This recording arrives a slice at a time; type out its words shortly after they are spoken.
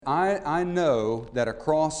I know that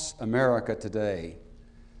across America today,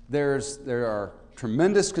 there are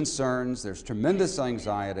tremendous concerns, there's tremendous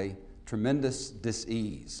anxiety, tremendous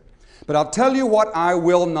dis-ease. But I'll tell you what I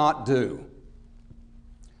will not do.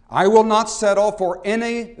 I will not settle for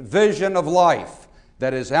any vision of life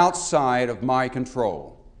that is outside of my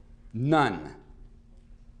control. None.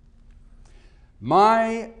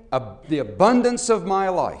 The abundance of my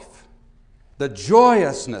life, the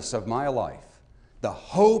joyousness of my life, the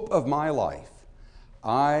hope of my life,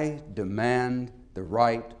 I demand the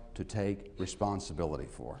right to take responsibility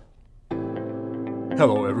for.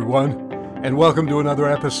 Hello, everyone, and welcome to another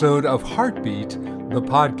episode of Heartbeat, the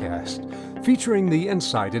podcast, featuring the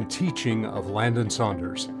insight and teaching of Landon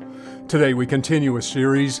Saunders. Today we continue a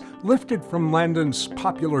series lifted from Landon's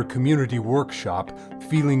popular community workshop,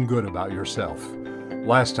 Feeling Good About Yourself.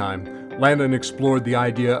 Last time, Landon explored the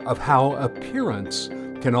idea of how appearance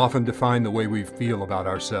can often define the way we feel about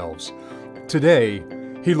ourselves. Today,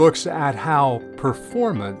 he looks at how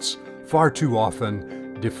performance far too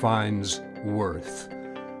often defines worth.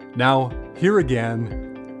 Now, here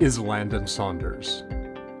again is Landon Saunders.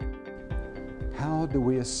 How do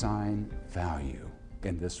we assign value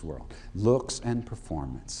in this world? Looks and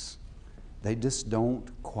performance. They just don't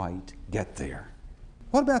quite get there.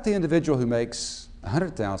 What about the individual who makes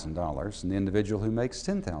 $100,000 and the individual who makes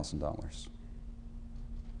 $10,000?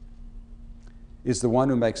 Is the one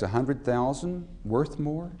who makes $100,000 worth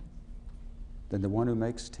more than the one who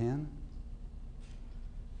makes 10?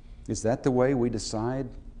 Is that the way we decide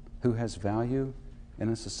who has value in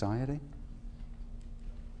a society?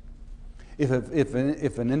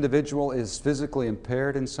 If an individual is physically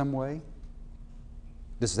impaired in some way,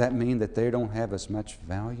 does that mean that they don't have as much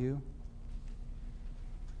value?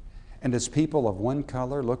 And does people of one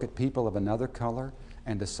color look at people of another color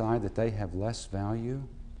and decide that they have less value?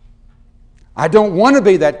 I don't want to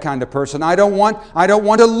be that kind of person. I don't want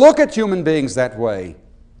to look at human beings that way.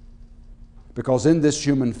 Because in this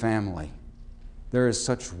human family, there is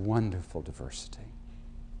such wonderful diversity.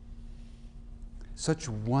 Such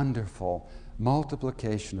wonderful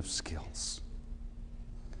multiplication of skills.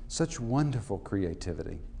 Such wonderful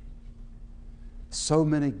creativity. So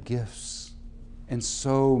many gifts and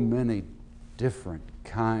so many different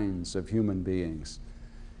kinds of human beings.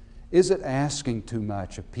 Is it asking too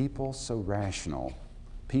much of people so rational,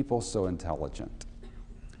 people so intelligent,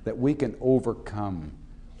 that we can overcome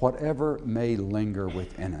whatever may linger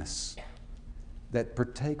within us that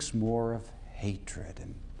partakes more of hatred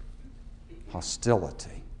and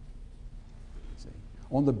hostility? See?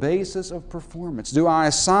 On the basis of performance, do I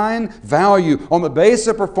assign value on the basis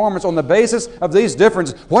of performance, on the basis of these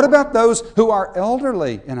differences? What about those who are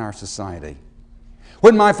elderly in our society?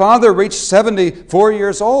 When my father reached 74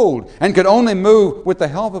 years old and could only move with the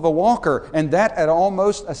help of a walker, and that at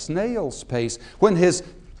almost a snail's pace, when his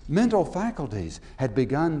mental faculties had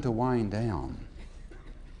begun to wind down,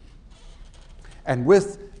 and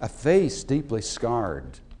with a face deeply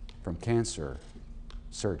scarred from cancer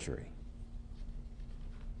surgery,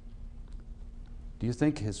 do you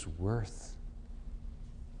think his worth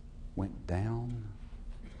went down?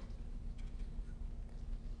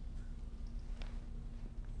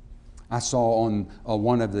 I saw on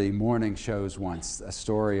one of the morning shows once a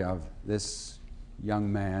story of this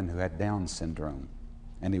young man who had Down syndrome,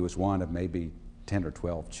 and he was one of maybe 10 or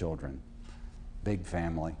 12 children, big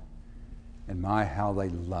family. And how they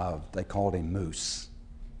loved, they called him Moose.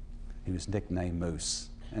 He was nicknamed Moose.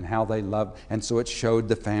 And how they loved, and so it showed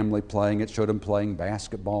the family playing, it showed him playing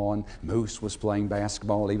basketball, and Moose was playing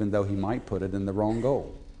basketball even though he might put it in the wrong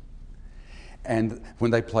goal. And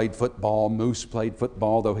when they played football, Moose played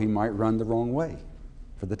football, though he might run the wrong way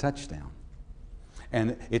for the touchdown.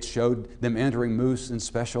 And it showed them entering Moose in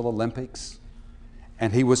Special Olympics.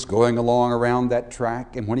 And he was going along around that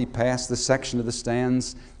track, and when he passed the section of the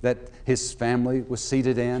stands that his family was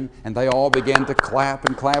seated in, and they all began to clap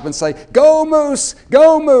and say, "Go Moose!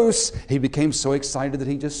 Go Moose!" He became so excited that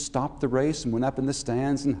he just stopped the race and went up in the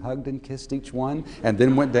stands and hugged and kissed each one, and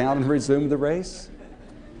then went down and resumed the race.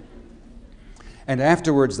 And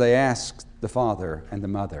afterwards they asked the father and the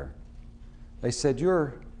mother, they said,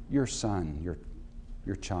 your son,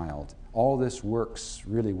 your child, all this works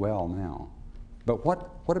really well now. But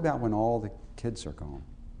what about when all the kids are gone?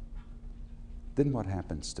 Then what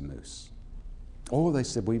happens to Moose? Oh, they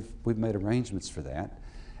said, we've made arrangements for that.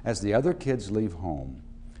 As the other kids leave home,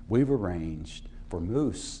 we've arranged for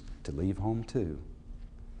Moose to leave home too,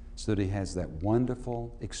 so that he has that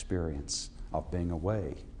wonderful experience of being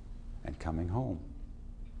away and coming home.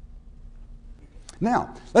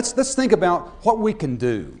 Now, let's think about what we can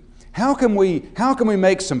do. How can we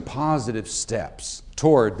make some positive steps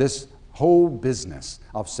toward this whole business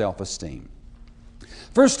of self-esteem.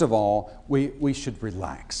 First of all, we should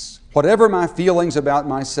relax. Whatever my feelings about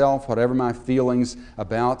myself, whatever my feelings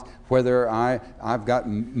about whether I've got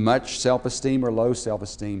much self-esteem or low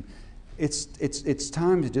self-esteem, it's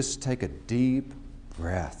time to just take a deep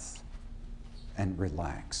breath and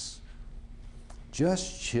relax.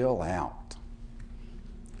 Just chill out.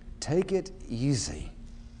 Take it easy.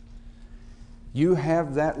 You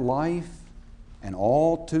have that life, and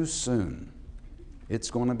all too soon, it's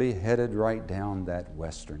going to be headed right down that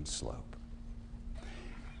western slope.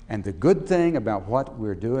 And the good thing about what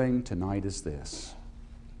we're doing tonight is this,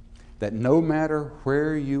 that no matter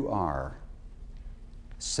where you are,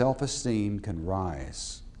 self-esteem can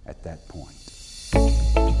rise at that point.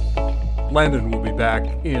 Landon will be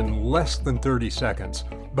back in less than 30 seconds,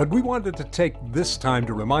 but we wanted to take this time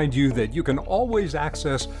to remind you that you can always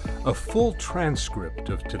access a full transcript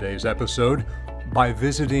of today's episode by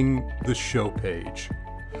visiting the show page.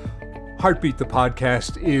 Heartbeat the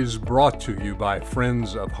podcast is brought to you by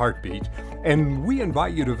Friends of Heartbeat, and we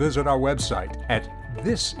invite you to visit our website at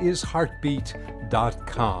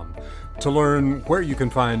thisisheartbeat.com to learn where you can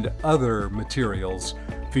find other materials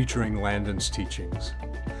featuring Landon's teachings.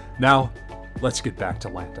 Now, let's get back to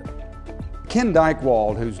Landon. Ken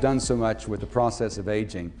Dykewald, who's done so much with the process of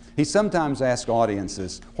aging, he sometimes asks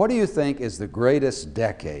audiences, what do you think is the greatest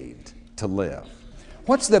decade to live?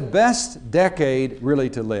 What's the best decade really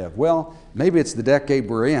to live? Well, maybe it's the decade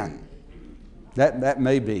we're in. That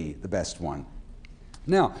may be the best one.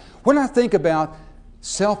 Now, when I think about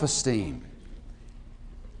self-esteem,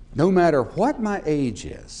 no matter what my age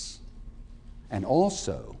is, and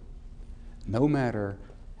also no matter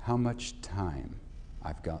how much time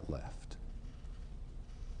I've got left.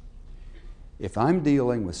 If I'm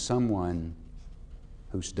dealing with someone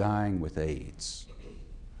who's dying with AIDS,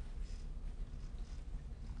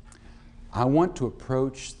 I want to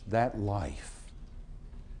approach that life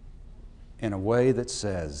in a way that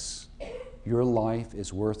says, your life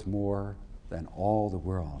is worth more than all the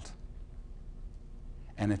world.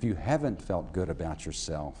 And if you haven't felt good about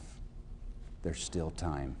yourself, there's still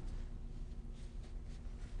time.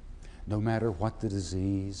 No matter what the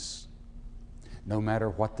disease, no matter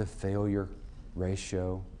what the failure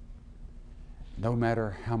ratio, no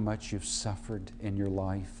matter how much you've suffered in your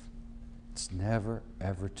life, it's never,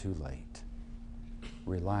 ever too late.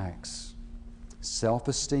 Relax.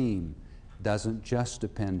 Self-esteem doesn't just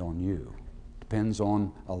depend on you. It depends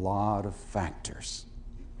on a lot of factors.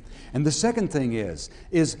 And the second thing is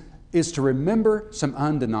to remember some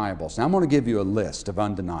undeniables. Now I'm going to give you a list of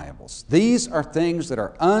undeniables. These are things that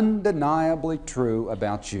are undeniably true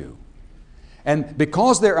about you. And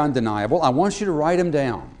because they're undeniable, I want you to write them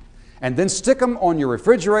down. And then stick them on your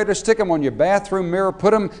refrigerator, stick them on your bathroom mirror, put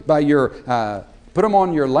them on your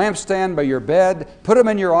lampstand by your bed, put them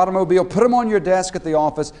in your automobile, put them on your desk at the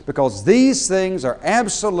office, because these things are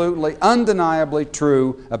absolutely, undeniably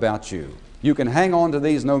true about you. You can hang on to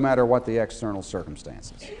these no matter what the external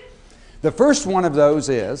circumstances. The first one of those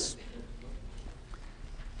is,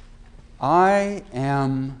 I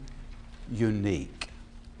am unique.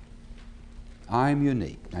 I'm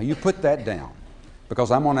unique. Now you put that down, because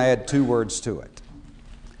I'm going to add two words to it.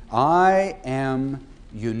 I am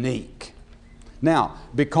unique. Now,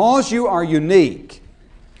 because you are unique,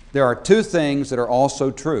 there are two things that are also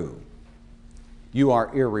true. You are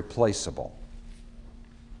irreplaceable.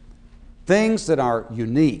 Things that are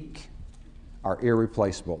unique are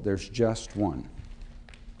irreplaceable. There's just one.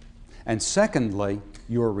 And secondly,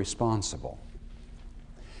 you're responsible.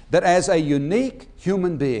 That as a unique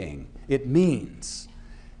human being, it means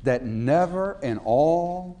that never in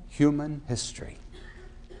all human history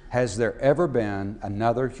has there ever been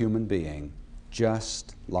another human being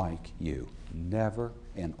just like you. Never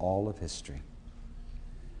in all of history.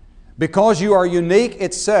 Because you are unique,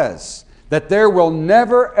 it says that there will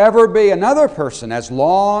never ever be another person, as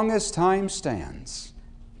long as time stands,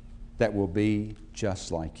 that will be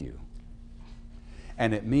just like you.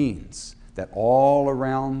 And it means that all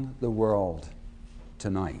around the world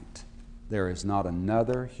tonight, there is not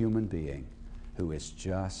another human being who is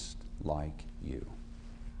just like you.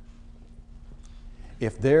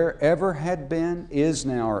 If there ever had been, is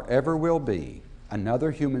now, or ever will be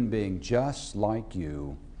another human being just like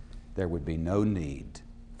you, there would be no need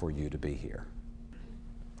for you to be here.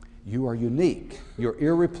 You are unique. You're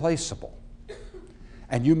irreplaceable.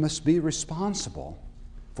 And you must be responsible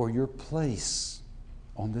for your place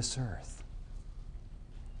on this earth.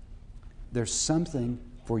 There's something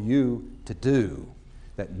for you to do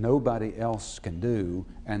that nobody else can do,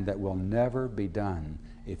 and that will never be done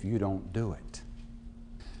if you don't do it.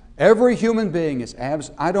 Every human being is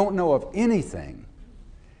I don't know of anything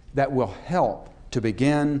that will help to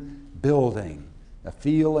begin building a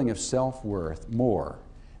feeling of self-worth more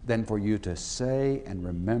than for you to say and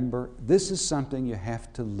remember, this is something you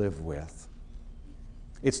have to live with.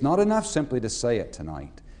 It's not enough simply to say it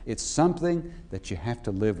tonight. It's something that you have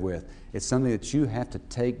to live with. It's something that you have to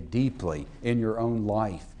take deeply in your own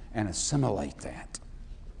life and assimilate that.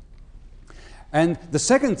 And the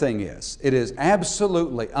second thing is, it is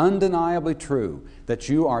absolutely, undeniably true that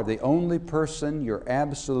you are the only person you're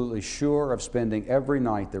absolutely sure of spending every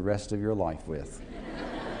night the rest of your life with.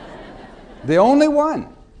 The only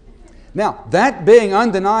one. Now, that being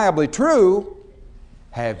undeniably true,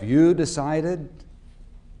 have you decided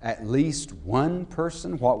at least one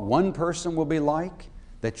person, what one person will be like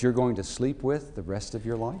that you're going to sleep with the rest of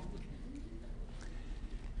your life?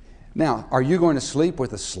 Now, are you going to sleep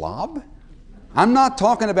with a slob? I'm not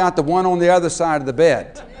talking about the one on the other side of the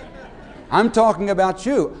bed. I'm talking about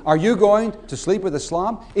you. Are you going to sleep with a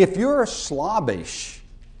slob? If you're slobbish,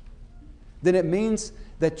 then it means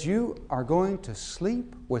that you are going to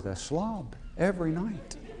sleep with a slob every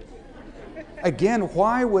night. Again,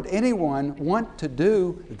 why would anyone want to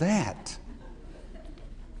do that?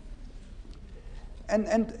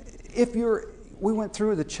 And if we went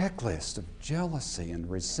through the checklist of jealousy and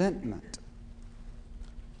resentment.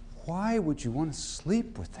 Why would you want to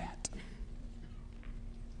sleep with that?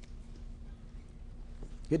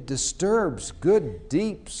 It disturbs good,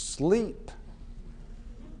 deep sleep.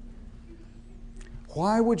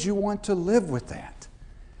 Why would you want to live with that?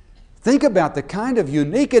 Think about the kind of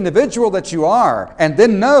unique individual that you are, and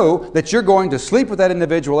then know that you're going to sleep with that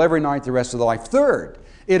individual every night the rest of the life. Third,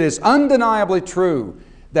 it is undeniably true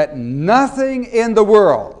that nothing in the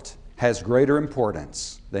world has greater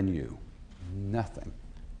importance than you. Nothing.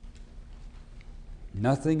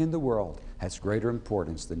 Nothing in the world has greater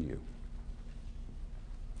importance than you.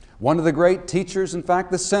 One of the great teachers, in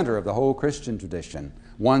fact, the center of the whole Christian tradition,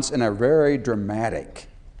 once in a very dramatic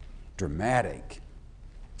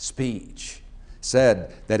speech,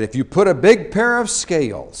 said that if you put a big pair of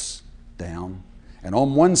scales down, and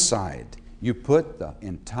on one side you put the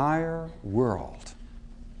entire world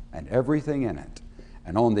and everything in it,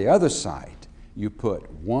 and on the other side you put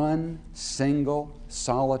one single,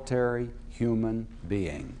 solitary human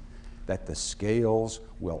being, that the scales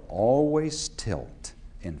will always tilt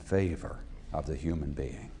in favor of the human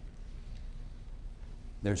being.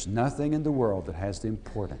 There's nothing in the world that has the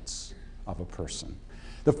importance of a person.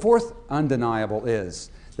 The fourth undeniable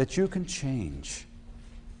is that you can change.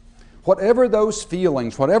 Whatever those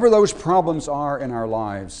feelings, whatever those problems are in our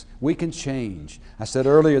lives, we can change. I said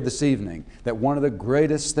earlier this evening that one of the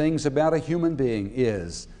greatest things about a human being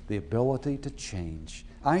is the ability to change.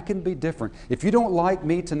 I can be different. If you don't like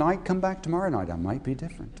me tonight, come back tomorrow night. I might be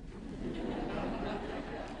different.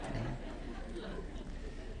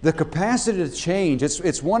 The capacity to change,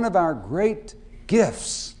 it's one of our great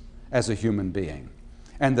gifts as a human being.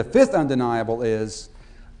 And the fifth undeniable is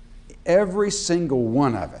every single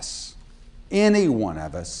one of us, any one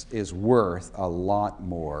of us, is worth a lot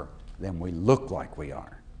more than we look like we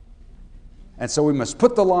are. And so we must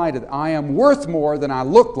put the lie that I am worth more than I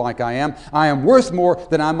look like I am. I am worth more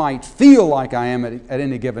than I might feel like I am at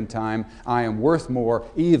any given time. I am worth more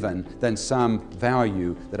even than some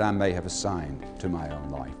value that I may have assigned to my own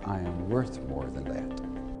life. I am worth more than that.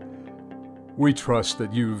 We trust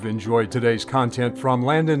that you've enjoyed today's content from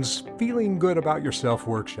Landon's Feeling Good About Yourself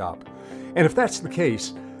workshop. And if that's the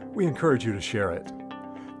case, we encourage you to share it.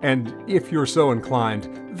 And if you're so inclined,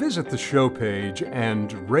 visit the show page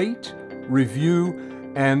and rate,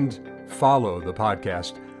 review, and follow the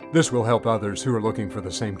podcast. This will help others who are looking for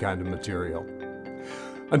the same kind of material.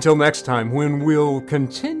 Until next time, when we'll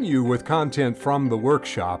continue with content from the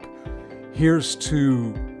workshop, here's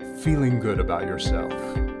to feeling good about yourself.